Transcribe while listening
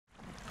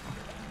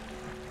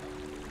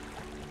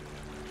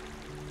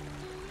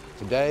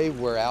Today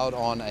we're out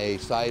on a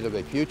site of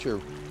a future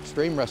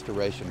stream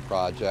restoration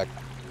project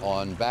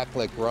on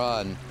Backlick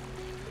Run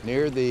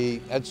near the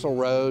Edsel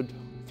Road,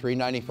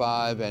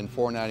 395 and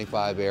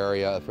 495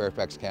 area of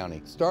Fairfax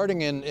County.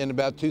 Starting in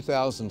about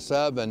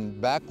 2007,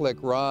 Backlick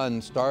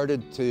Run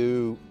started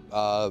to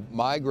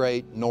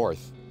migrate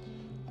north.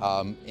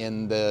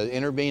 In the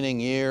intervening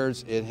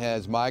years, it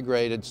has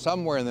migrated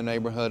somewhere in the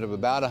neighborhood of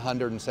about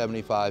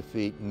 175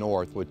 feet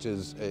north, which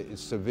is a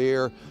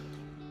severe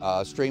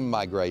stream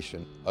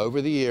migration.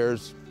 Over the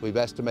years, we've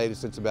estimated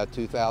since about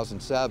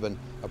 2007,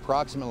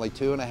 approximately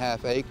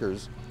 2.5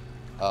 acres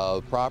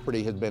of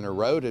property has been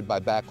eroded by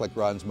Backlick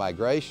Run's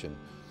migration.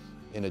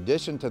 In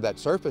addition to that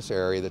surface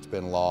area that's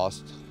been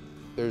lost,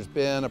 there's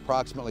been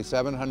approximately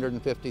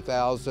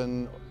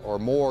 750,000 or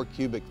more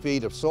cubic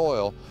feet of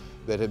soil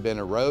that have been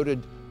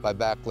eroded by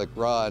Backlick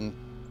Run,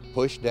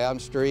 pushed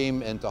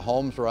downstream into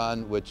Holmes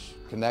Run, which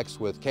connects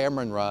with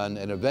Cameron Run,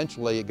 and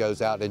eventually it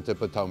goes out into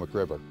Potomac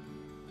River.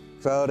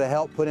 So to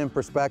help put in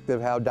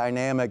perspective how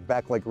dynamic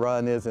Backlick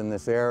Run is in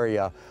this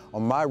area,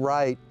 on my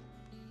right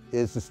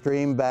is the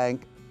stream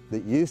bank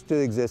that used to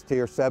exist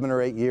here 7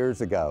 or 8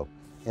 years ago.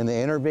 In the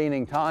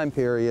intervening time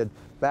period,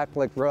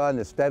 Backlick Run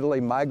has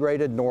steadily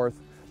migrated north,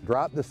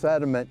 dropped the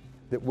sediment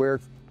that we're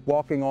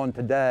walking on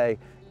today,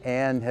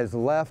 and has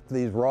left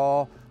these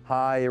raw,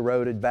 high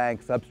eroded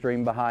banks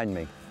upstream behind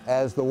me.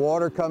 As the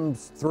water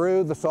comes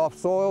through the soft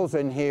soils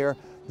in here,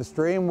 the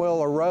stream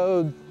will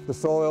erode the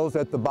soils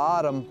at the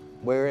bottom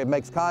where it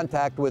makes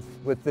contact with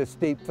this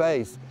steep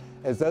face.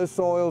 As those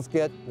soils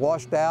get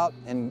washed out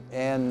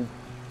and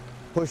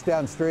pushed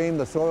downstream,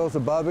 the soils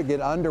above it get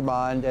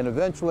undermined, and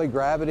eventually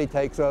gravity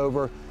takes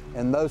over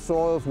and those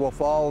soils will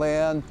fall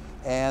in,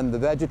 and the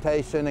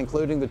vegetation,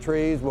 including the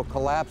trees, will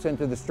collapse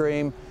into the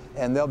stream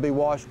and they'll be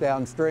washed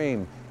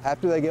downstream.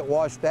 After they get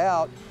washed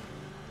out,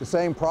 the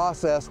same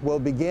process will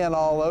begin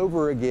all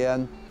over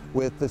again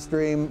with the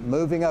stream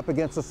moving up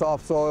against the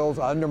soft soils,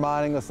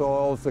 undermining the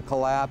soils, the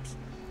collapse,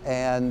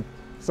 and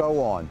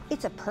so on.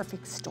 It's a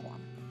perfect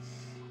storm.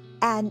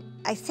 And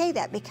I say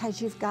that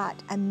because you've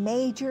got a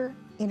major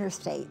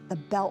interstate, the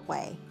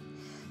Beltway.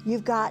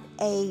 You've got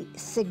a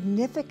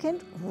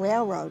significant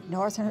railroad,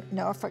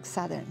 Norfolk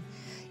Southern.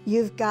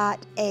 You've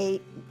got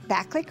a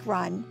Backlick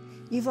Run.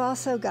 You've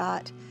also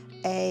got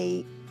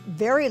a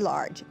very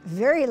large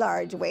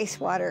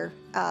wastewater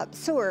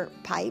sewer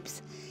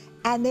pipes.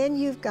 And then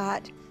you've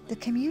got the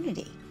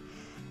community.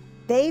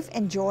 They've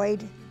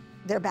enjoyed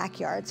their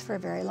backyards for a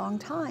very long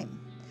time.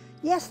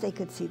 Yes, they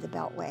could see the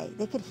Beltway.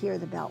 They could hear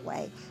the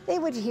Beltway. They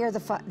would hear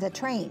the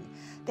train.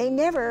 They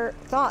never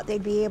thought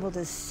they'd be able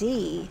to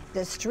see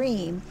the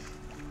stream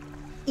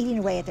eating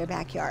away at their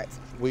backyards.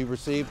 We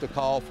received a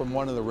call from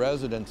one of the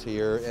residents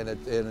here, and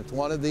it's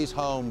one of these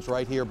homes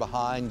right here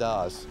behind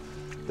us.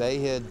 They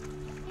had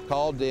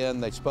called in,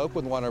 they spoke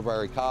with one of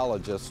our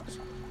ecologists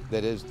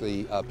that is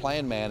the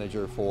plan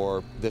manager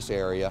for this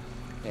area,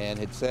 and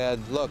had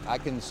said, look, I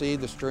can see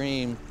the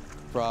stream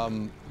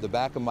from the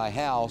back of my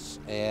house,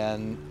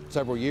 and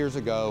several years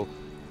ago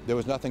there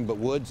was nothing but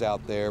woods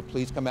out there.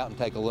 Please come out and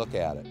take a look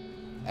at it.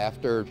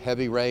 After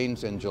heavy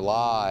rains in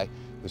July,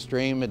 the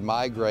stream had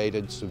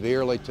migrated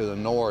severely to the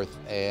north,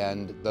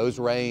 and those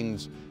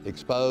rains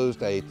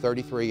exposed a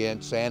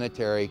 33-inch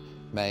sanitary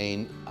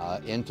main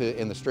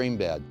in the stream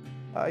bed.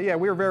 Yeah,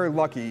 we were very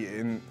lucky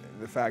in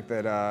the fact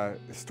that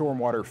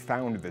stormwater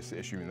found this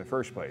issue in the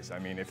first place. I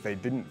mean, if they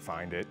didn't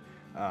find it,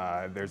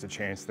 there's a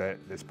chance that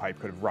this pipe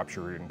could have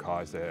ruptured and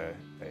caused a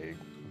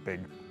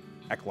big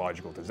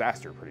ecological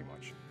disaster, pretty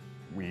much.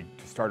 We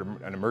started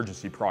an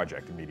emergency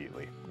project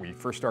immediately. We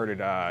first started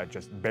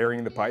just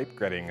burying the pipe,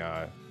 getting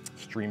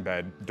stream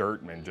bed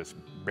dirt and just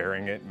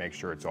burying it, make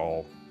sure it's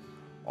all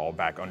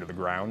back under the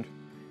ground.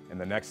 And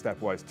the next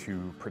step was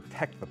to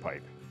protect the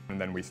pipe. And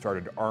then we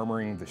started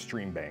armoring the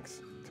stream banks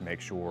to make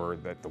sure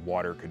that the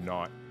water could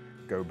not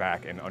go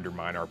back and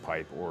undermine our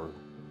pipe or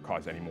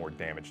cause any more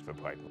damage to the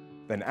pipe.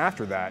 Then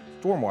after that,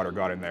 stormwater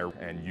got in there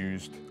and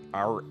used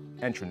our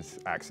entrance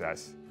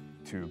access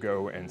to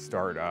go and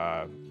start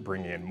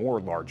bringing in more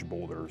large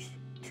boulders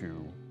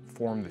to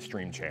form the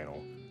stream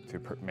channel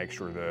to make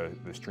sure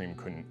the stream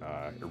couldn't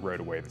erode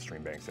away the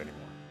stream banks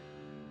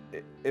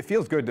anymore. It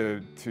feels good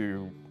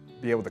to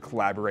be able to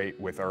collaborate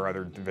with our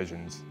other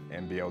divisions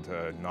and be able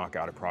to knock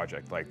out a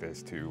project like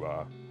this to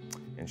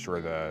ensure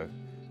the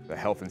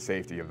health and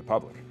safety of the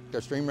public.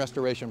 Our stream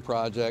restoration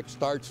project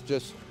starts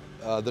just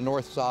the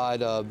north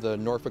side of the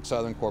Norfolk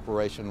Southern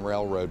Corporation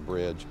Railroad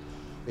Bridge.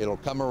 It'll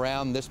come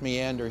around this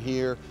meander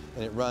here,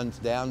 and it runs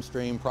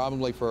downstream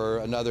probably for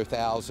another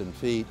 1,000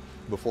 feet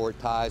before it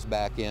ties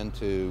back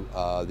into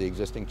the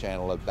existing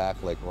channel of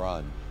Backlick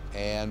Run,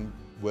 and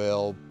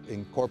will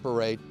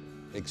incorporate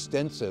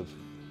extensive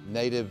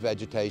native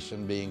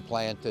vegetation being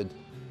planted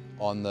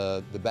on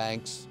the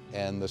banks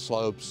and the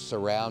slopes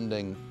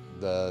surrounding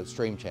the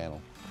stream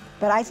channel.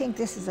 But I think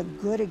this is a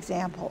good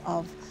example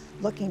of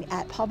looking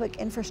at public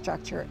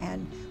infrastructure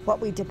and what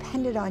we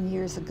depended on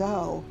years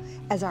ago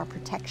as our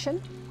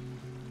protection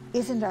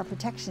isn't our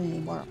protection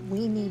anymore.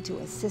 We need to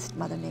assist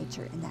Mother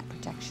Nature in that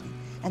protection.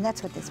 And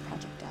that's what this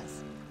project does.